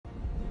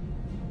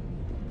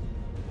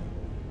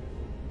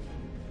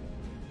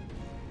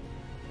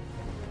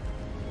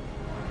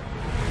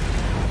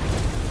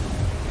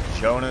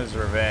Jonah's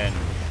Revenge.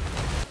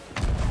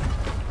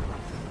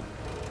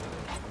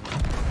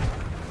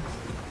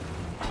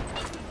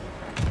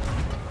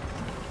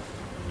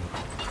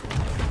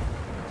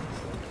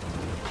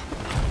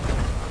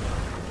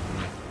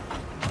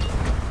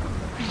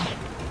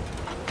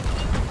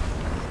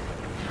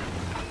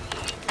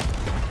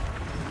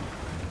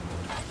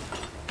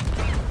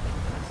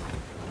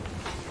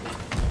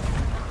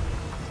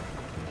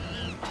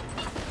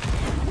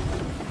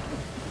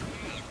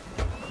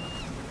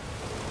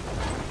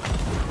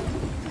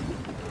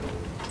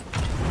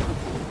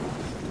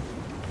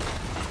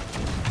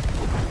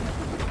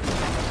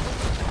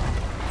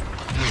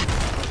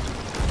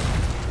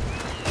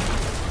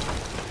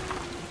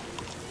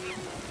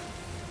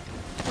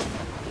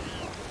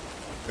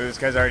 This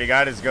guy's already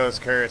got his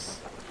ghost curse.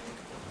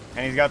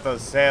 And he's got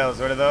those sails.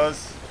 What are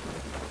those?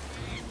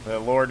 The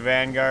Lord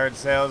Vanguard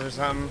sails or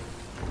something?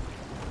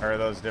 Or are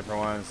those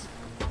different ones?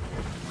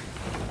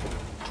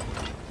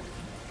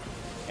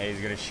 Hey,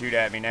 he's gonna shoot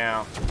at me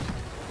now.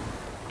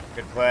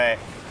 Good play.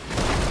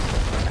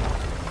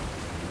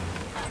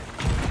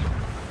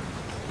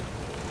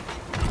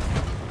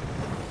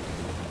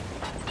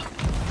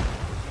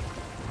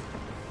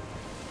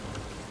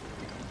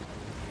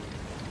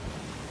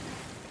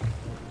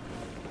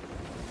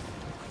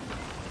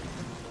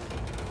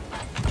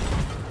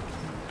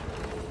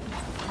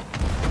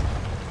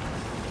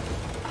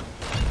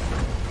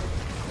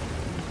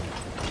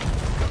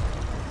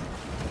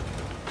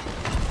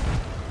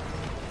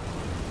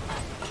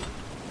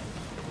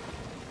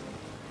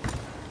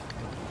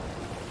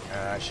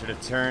 I should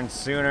have turned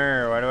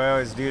sooner. Why do I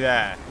always do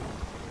that?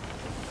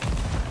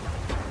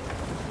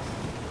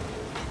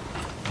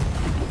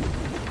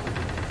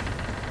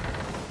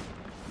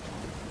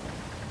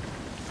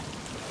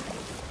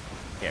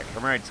 Yeah,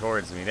 come right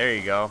towards me. There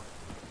you go.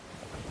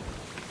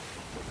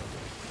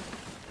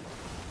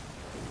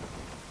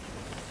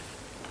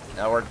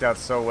 That worked out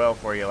so well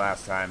for you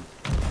last time.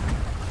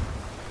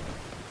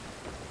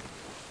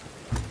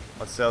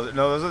 What cells?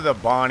 No, those are the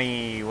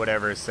Bonnie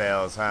whatever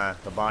cells, huh?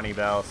 The Bonnie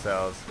Bell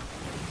cells.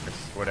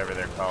 Or whatever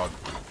they're called.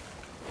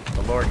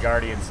 The Lord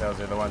Guardian cells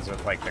are the ones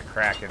with like the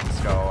Kraken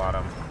skull on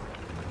them.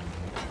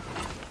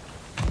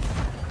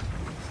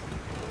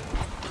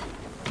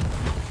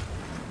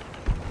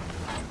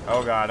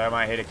 Oh god, I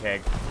might hit a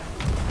keg.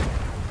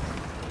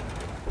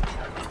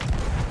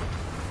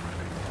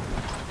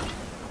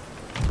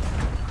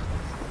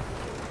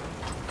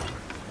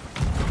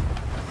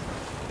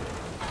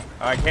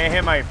 Oh, I can't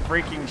hit my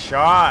freaking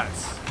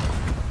shots.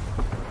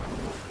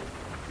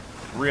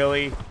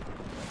 Really?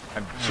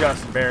 I'm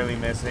just barely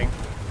missing.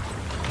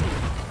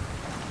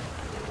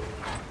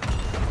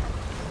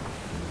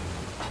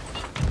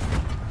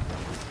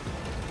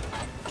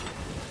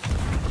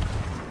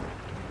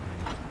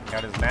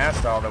 Got his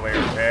mast all the way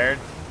repaired.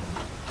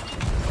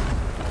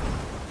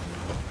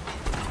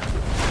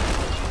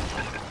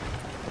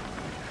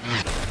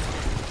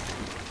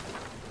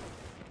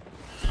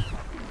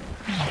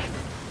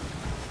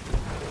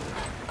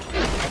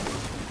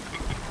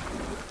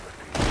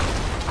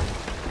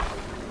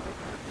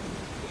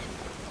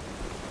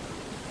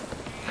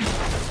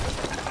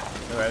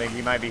 I think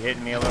he might be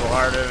hitting me a little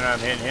harder than I'm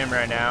hitting him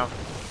right now.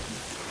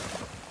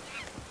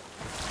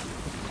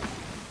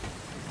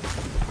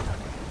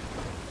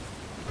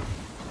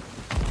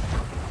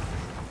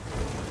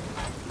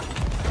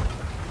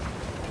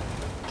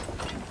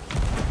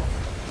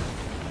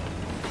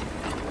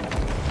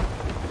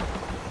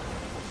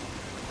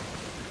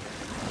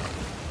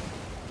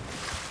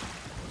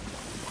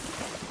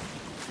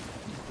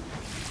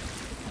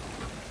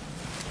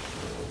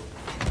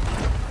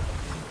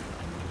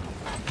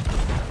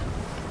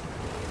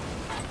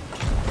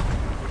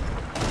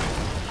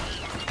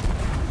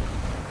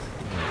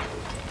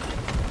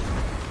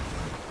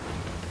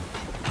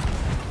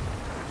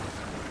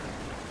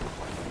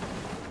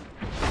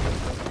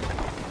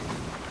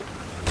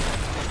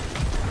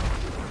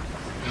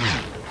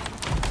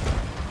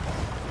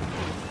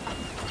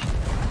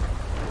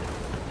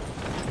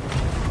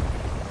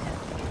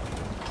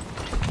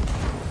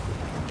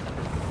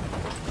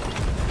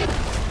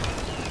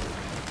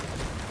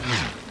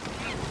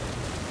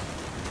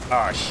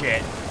 Oh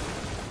shit.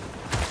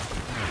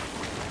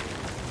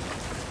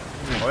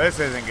 Well, this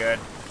isn't good.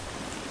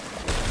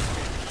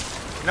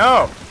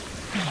 No!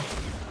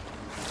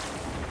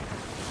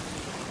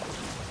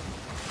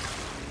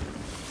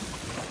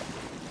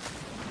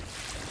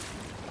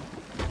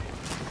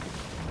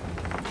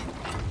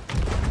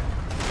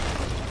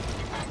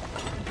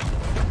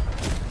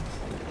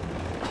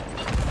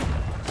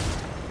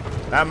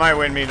 That might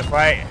win me the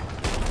fight.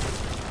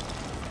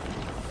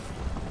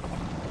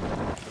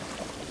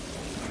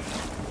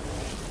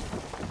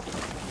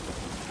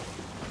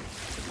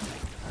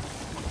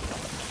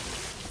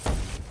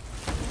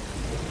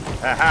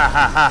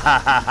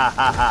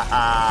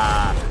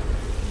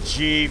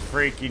 G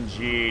freaking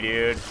G,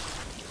 dude.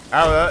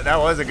 That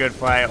was a good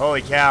fight.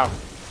 Holy cow.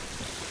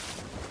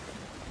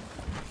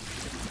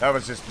 That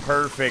was just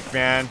perfect,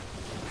 man.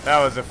 That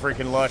was a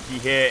freaking lucky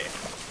hit.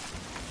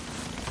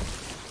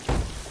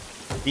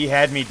 He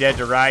had me dead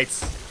to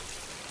rights.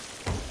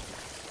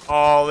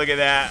 Oh, look at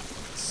that.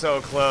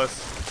 So close.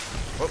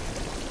 Whoop.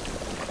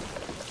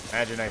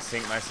 Imagine I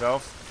sink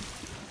myself.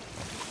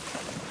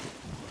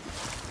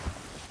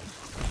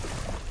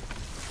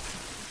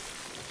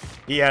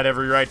 He had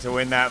every right to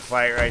win that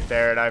fight right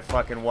there, and I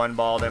fucking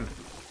one-balled him.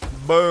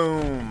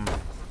 Boom!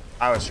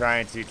 I was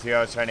trying to, too.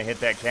 I was trying to hit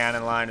that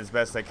cannon line as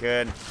best I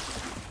could.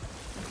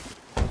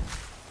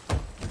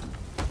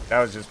 That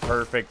was just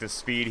perfect. The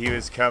speed he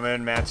was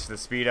coming matched the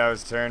speed I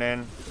was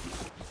turning.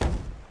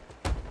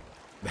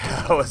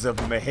 That was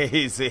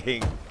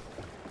amazing.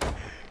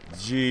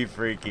 G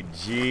freaking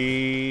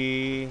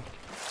G.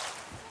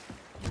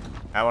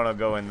 That one will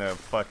go in the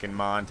fucking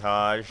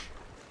montage.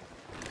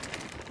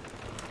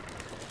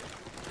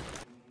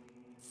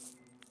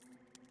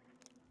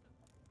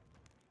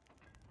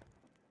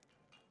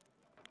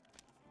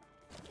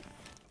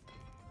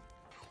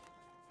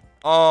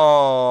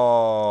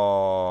 Oh,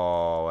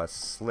 a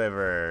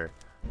sliver.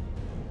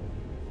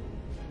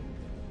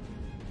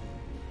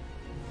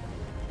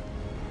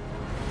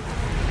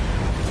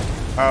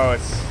 Oh,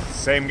 it's the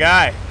same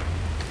guy.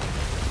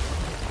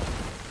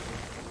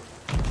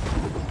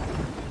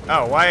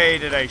 Oh, why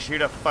did I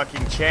shoot a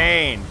fucking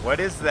chain? What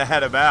is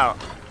that about?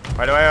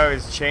 Why do I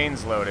always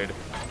chains loaded?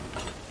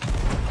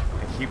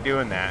 I keep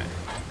doing that.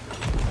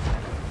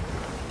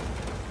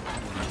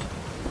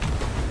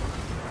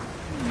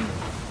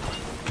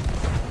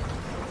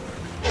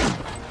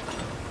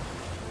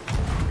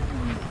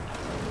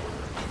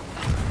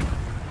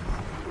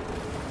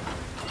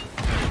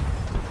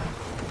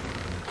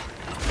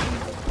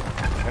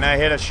 Can I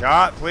hit a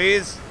shot,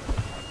 please?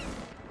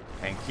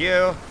 Thank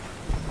you.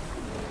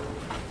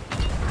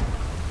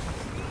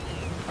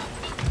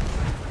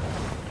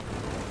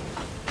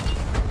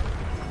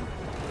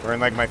 We're in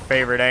like my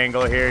favorite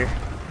angle here.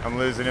 I'm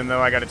losing him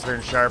though. I gotta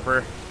turn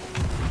sharper.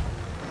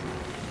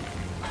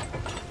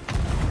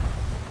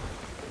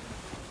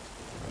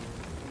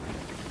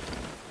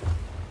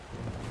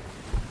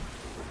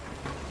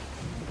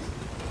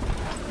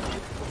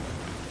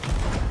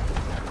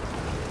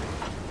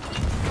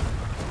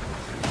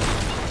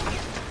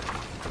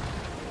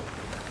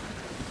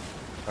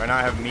 Do I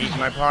not have meat in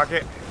my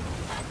pocket?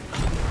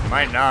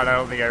 Might not. I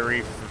don't think I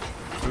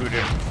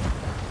re-fooded.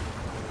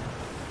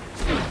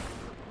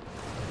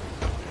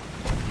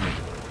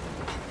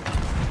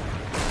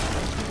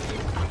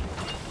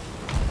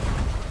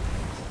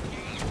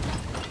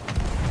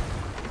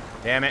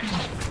 Damn it.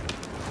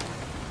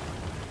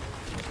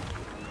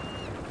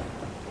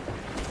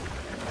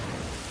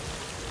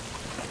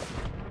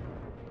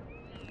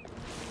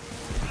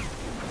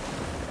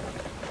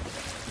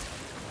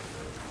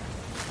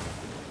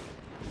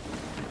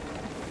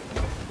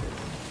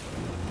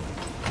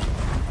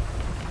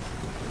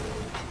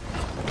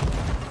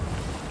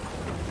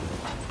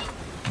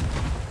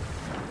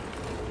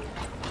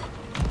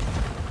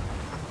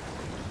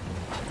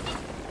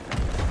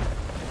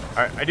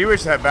 I do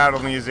wish that battle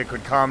music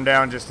would calm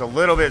down just a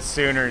little bit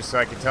sooner so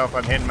I can tell if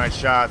I'm hitting my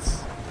shots.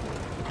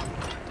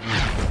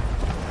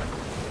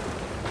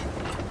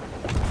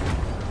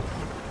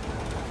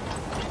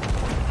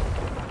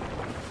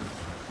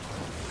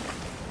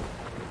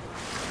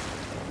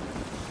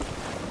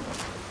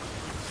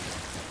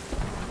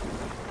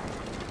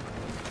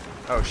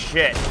 Oh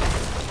shit.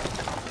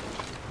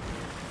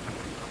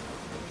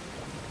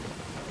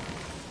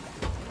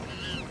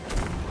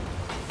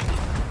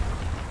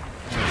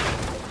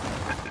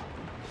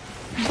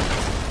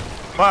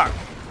 Fuck.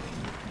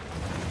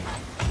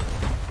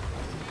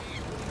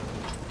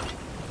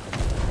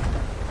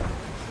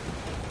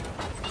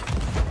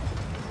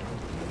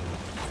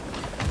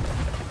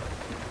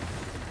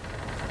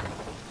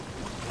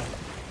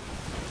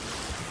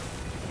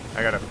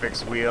 I gotta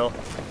fix wheel.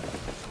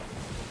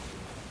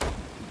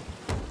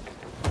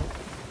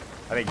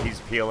 I think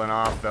he's peeling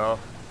off though.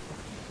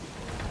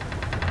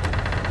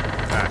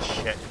 Ah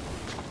shit.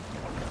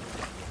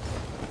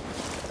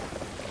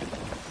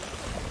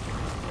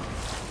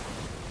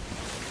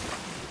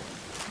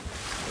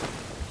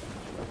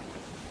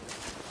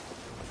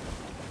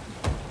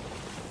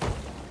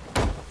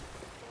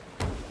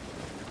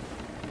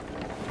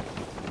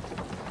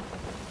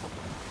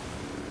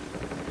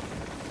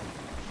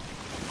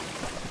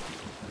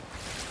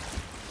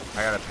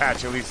 I gotta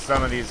patch at least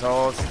some of these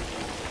holes.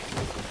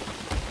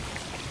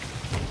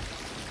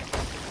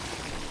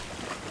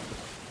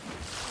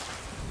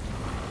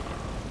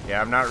 Yeah,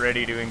 I'm not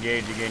ready to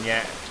engage again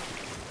yet.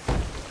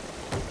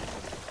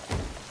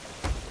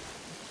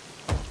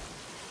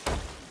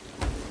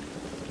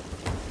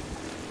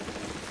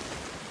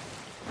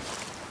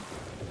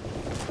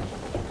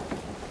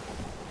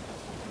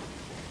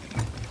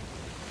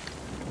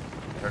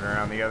 Turn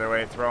around the other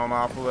way, throw them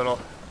off a little.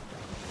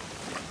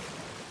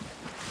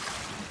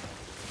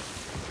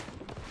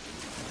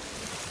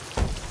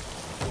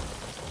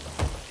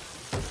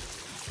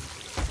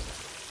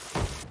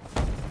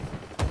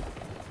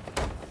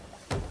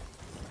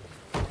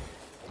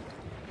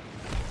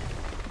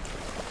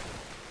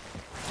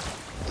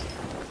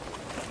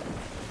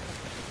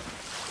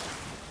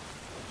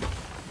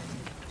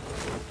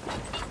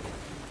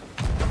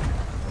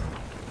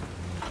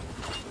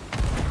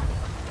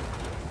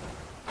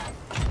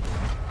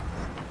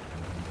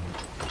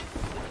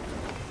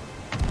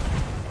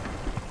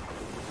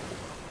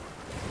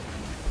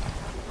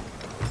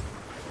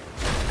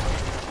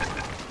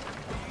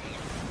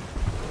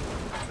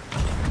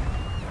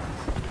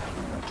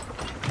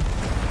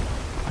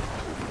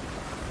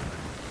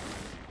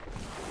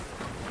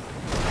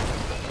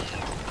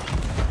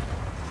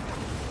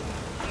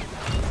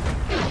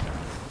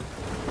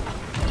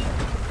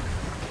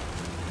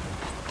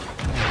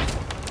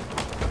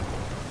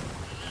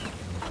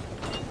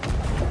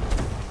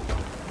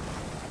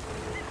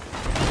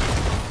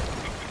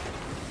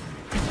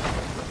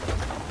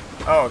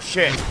 Oh,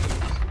 shit.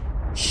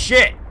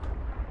 Shit!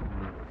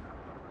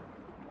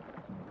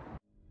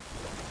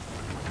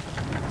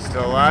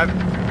 Still alive?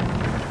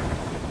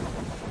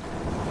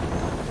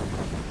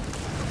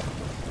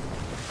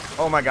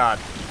 Oh my god.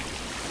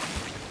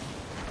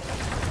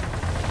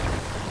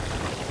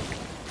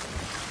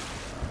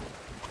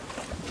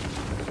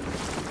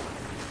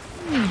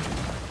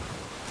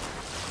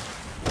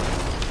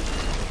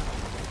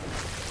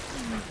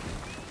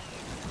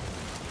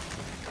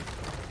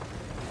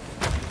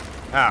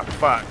 Ah,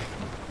 fuck.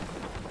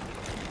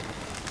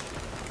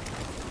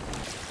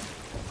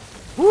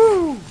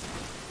 Woo!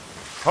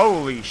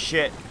 Holy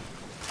shit.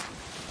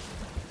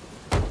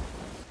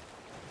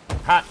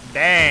 Hot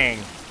dang.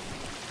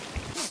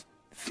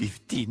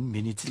 15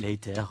 minutes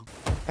later.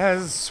 That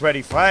was a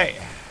sweaty fight.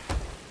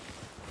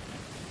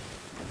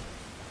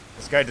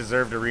 This guy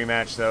deserved a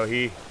rematch, though.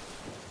 He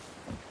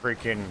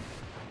freaking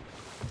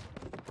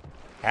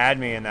had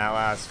me in that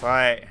last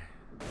fight.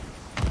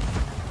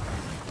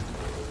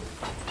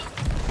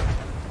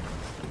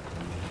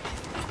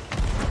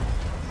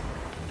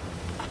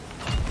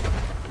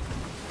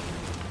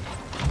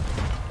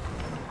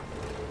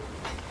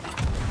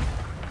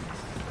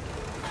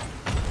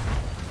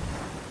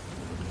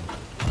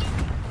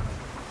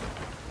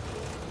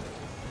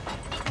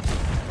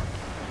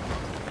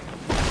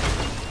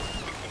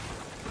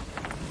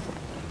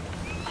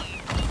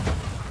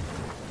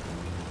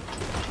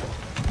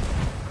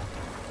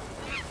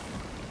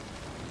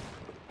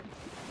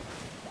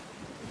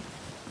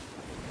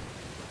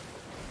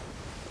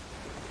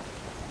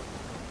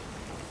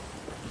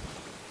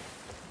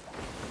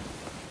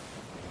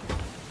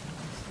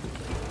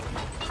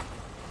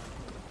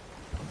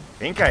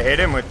 I think I hit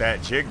him with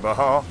that jig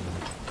ball.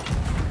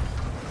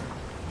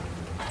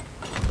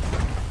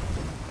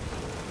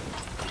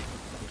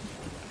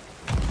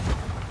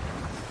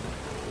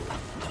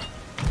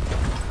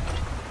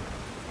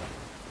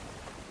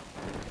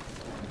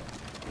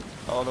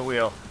 Oh, the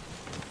wheel.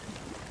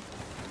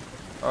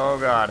 Oh,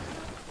 God.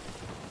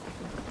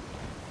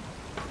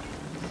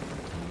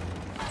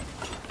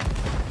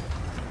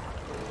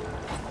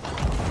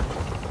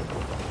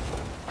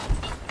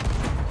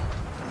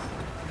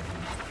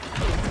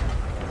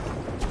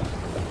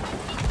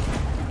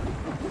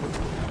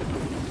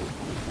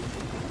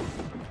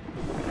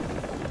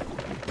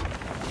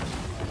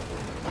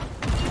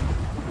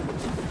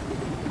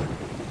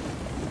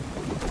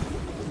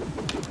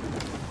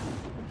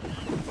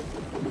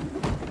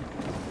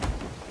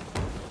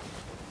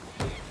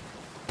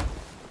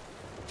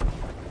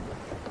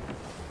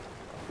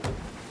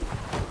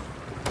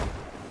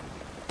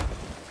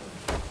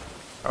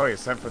 Oh, he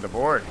sent for the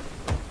board.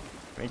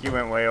 I think he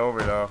went way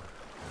over, though.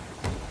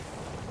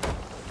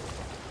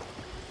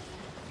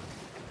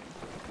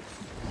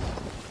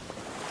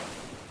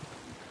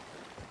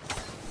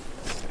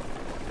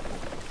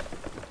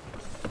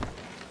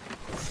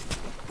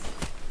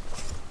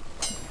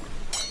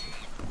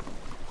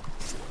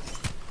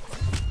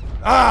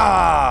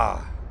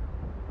 Ah!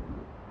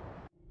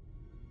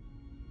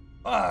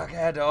 Fuck, I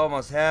had to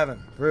almost have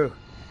him. Brew.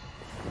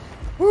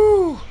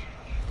 Woo!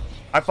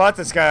 I fought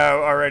this guy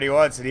already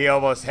once, and he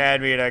almost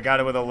had me, and I got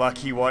him with a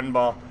lucky one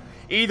ball.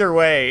 Either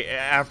way,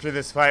 after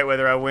this fight,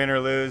 whether I win or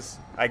lose,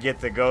 I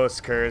get the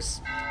ghost curse,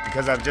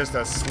 because I'm just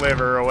a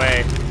sliver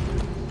away.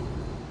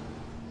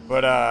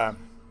 But,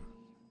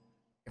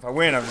 if I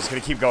win, I'm just going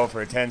to keep going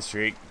for a 10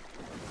 streak.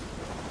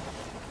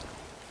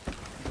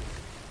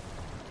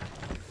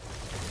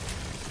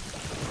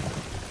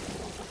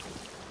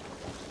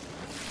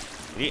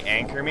 Did he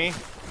anchor me?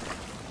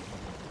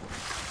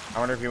 I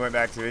wonder if he went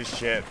back to his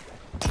ship.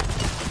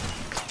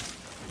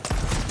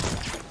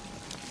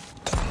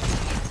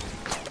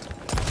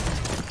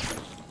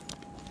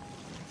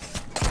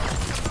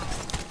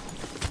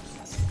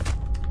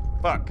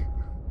 Fuck.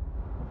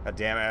 God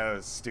damn it, that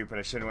was stupid.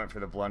 I should have went for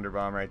the blunder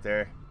bomb right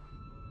there.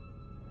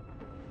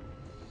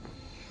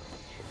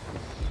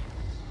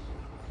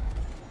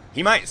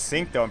 He might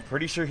sink though. I'm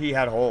pretty sure he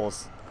had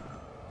holes.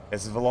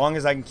 As long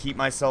as I can keep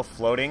myself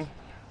floating.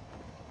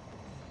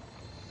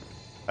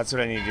 That's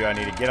what I need to do. I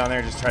need to get on there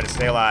and just try to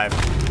stay alive.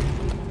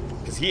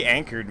 Because he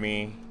anchored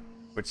me.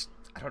 Which,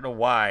 I don't know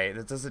why.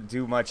 That doesn't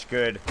do much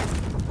good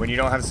when you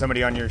don't have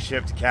somebody on your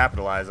ship to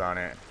capitalize on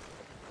it.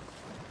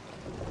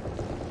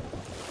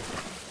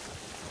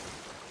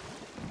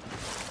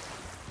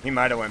 He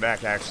might have went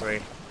back,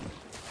 actually.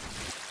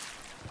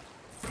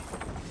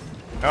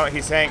 Oh,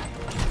 he sank.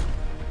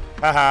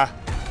 Haha.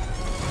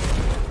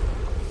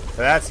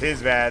 So that's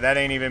his bad. That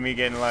ain't even me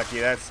getting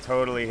lucky. That's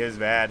totally his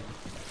bad.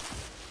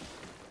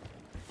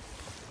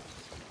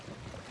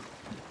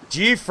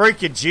 G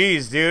freaking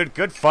G's, dude.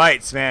 Good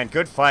fights, man.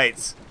 Good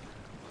fights.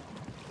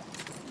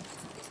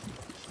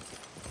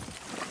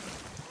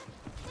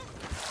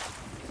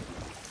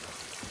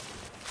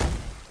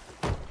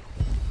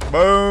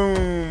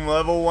 Boom!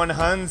 Level 1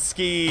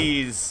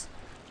 Hunskies.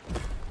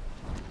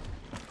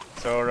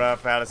 So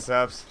rough, out of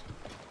subs.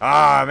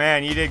 Ah,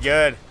 man, you did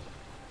good.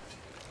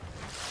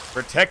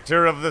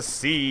 Protector of the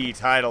Sea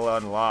title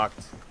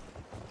unlocked.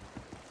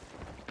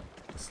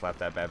 Slap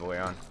that bad boy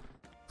on.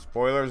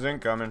 Spoilers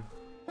incoming.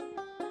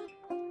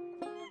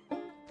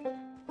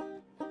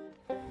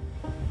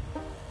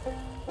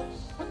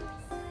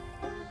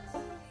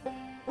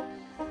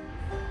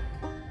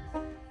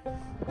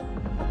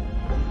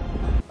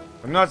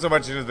 I'm not so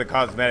much into the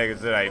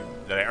cosmetics that I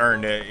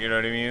earned it, you know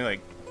what I mean?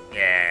 Like,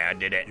 yeah, I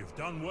did it. You've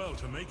done well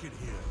to make it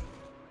here.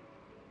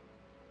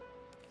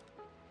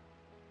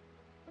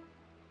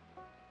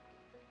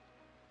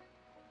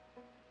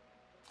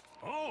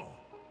 Oh!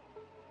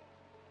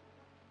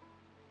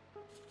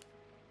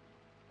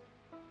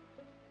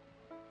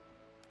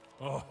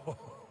 Oh!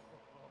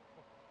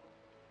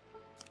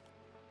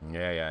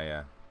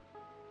 Yeah.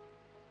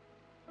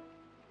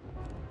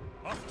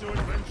 Off to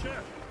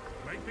adventure!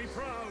 Make me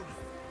proud!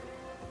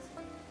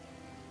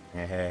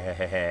 I'm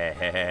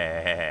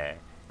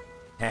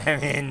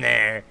in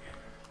there.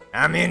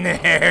 I'm in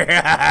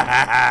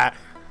there.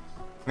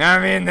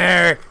 I'm in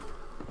there.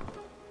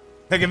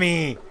 Look at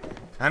me.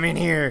 I'm in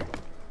here.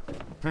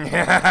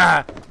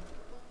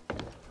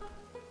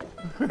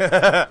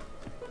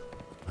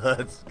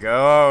 Let's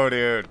go,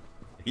 dude.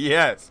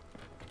 Yes.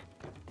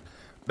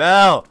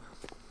 Bell.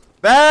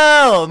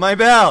 Bell. My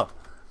bell.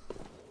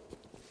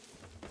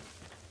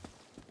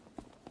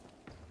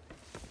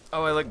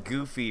 Oh, I look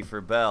goofy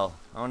for Bell.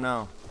 Oh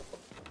no.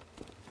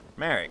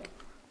 Merrick,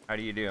 how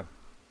do you do?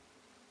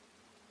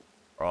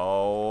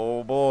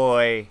 Oh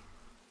boy.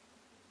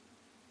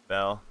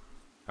 Bell,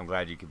 I'm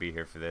glad you could be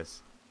here for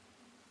this.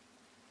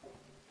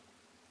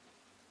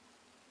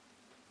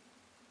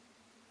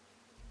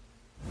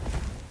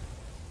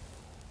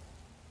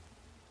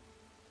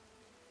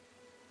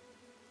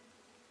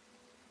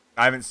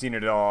 I haven't seen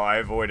it at all. I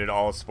avoided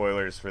all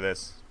spoilers for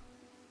this.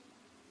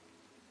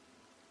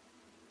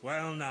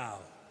 Well now,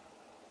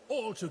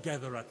 all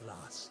together at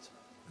last,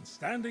 and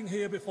standing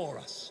here before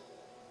us,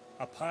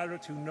 a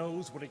pirate who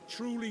knows what it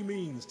truly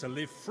means to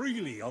live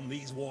freely on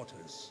these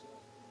waters.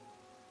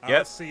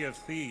 Our Sea of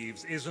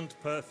Thieves isn't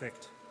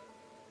perfect.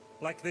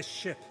 Like this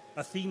ship,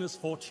 Athena's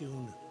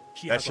Fortune,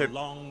 she has a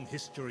long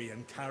history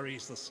and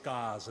carries the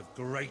scars of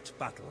great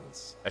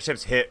battles. That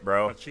ship's hit,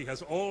 bro. But she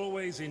has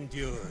always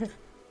endured.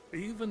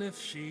 Even if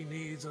she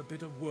needs a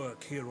bit of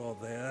work here or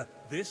there,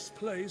 this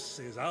place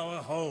is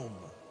our home.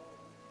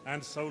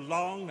 And so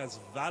long as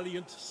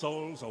valiant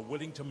souls are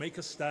willing to make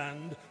a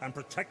stand and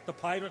protect the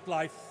pirate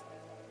life,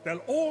 there'll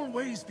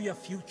always be a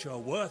future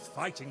worth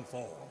fighting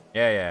for.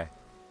 Yeah.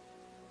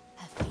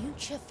 A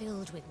future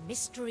filled with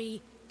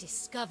mystery,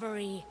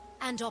 discovery,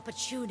 and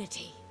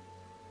opportunity.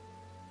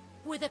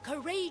 With a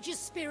courageous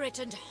spirit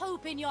and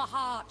hope in your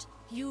heart,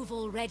 you've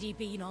already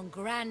been on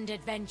grand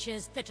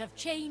adventures that have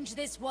changed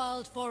this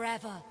world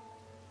forever.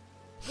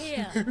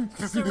 Here,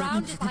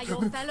 surrounded by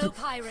your fellow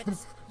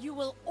pirates, you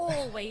will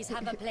always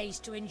have a place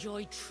to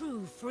enjoy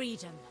true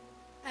freedom.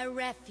 A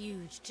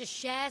refuge to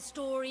share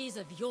stories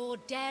of your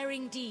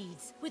daring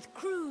deeds with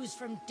crews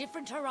from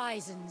different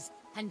horizons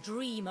and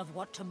dream of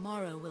what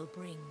tomorrow will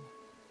bring.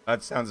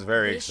 That sounds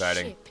very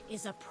exciting. This ship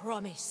is a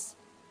promise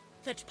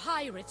that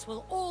pirates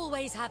will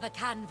always have a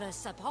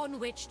canvas upon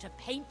which to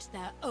paint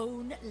their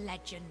own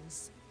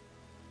legends.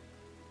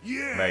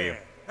 Yeah!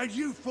 And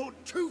you fought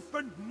tooth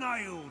and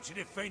nail to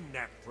defend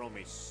that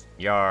promise.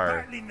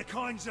 Yar. Battling the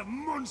kinds of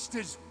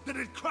monsters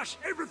that'd crush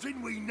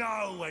everything we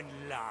know and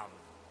love.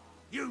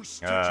 You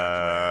stood your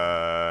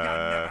ground. You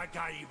never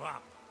gave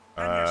up.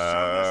 And you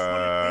showed us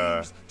what it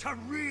means to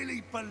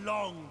really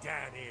belong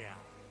down here.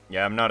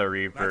 Yeah, I'm not a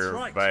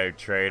Reaper by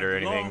trade or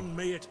anything. Long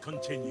may it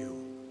continue.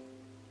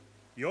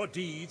 Your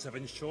deeds have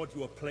ensured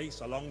you a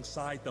place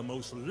alongside the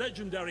most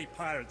legendary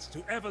pirates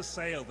to ever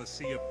sail the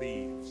Sea of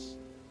Thieves.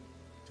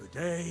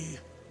 Today,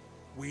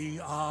 we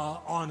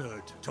are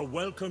honored to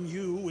welcome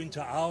you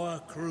into our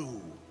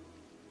crew.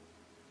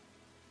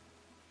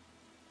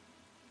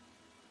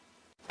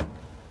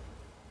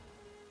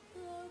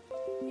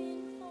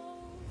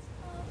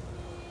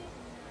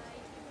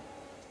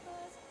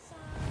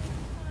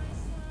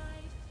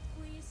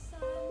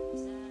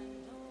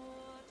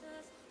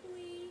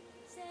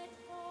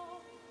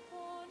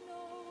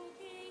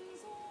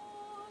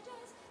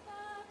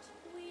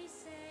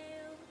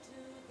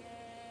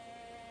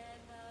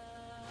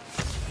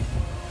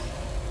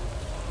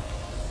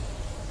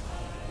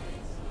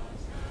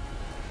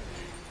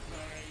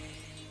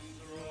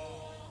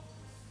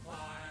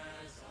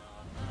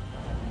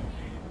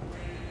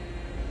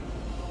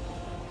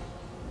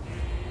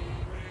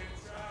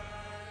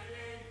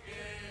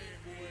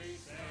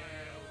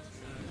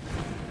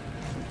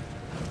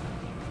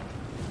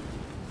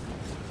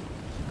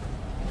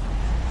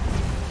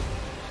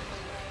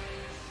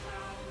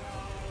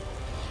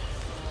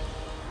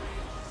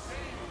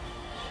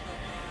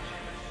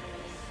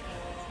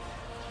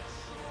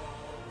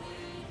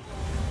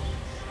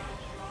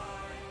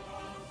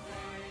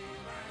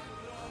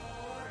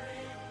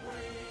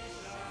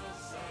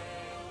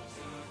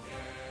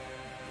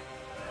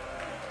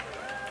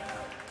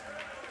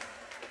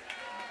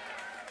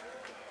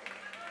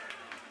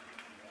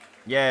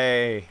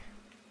 Yay.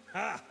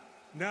 Ha!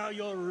 Now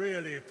you're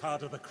really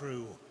part of the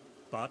crew.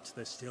 But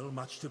there's still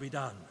much to be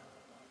done.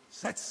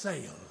 Set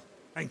sail,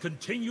 and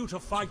continue to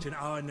fight in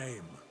our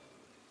name.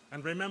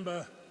 And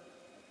remember,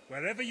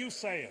 wherever you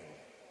sail,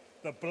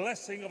 the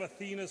blessing of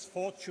Athena's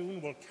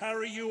fortune will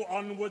carry you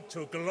onward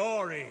to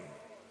glory.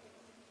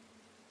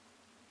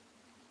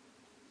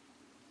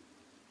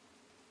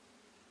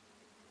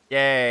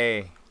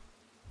 Yay.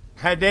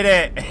 I did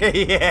it!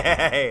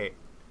 Yay!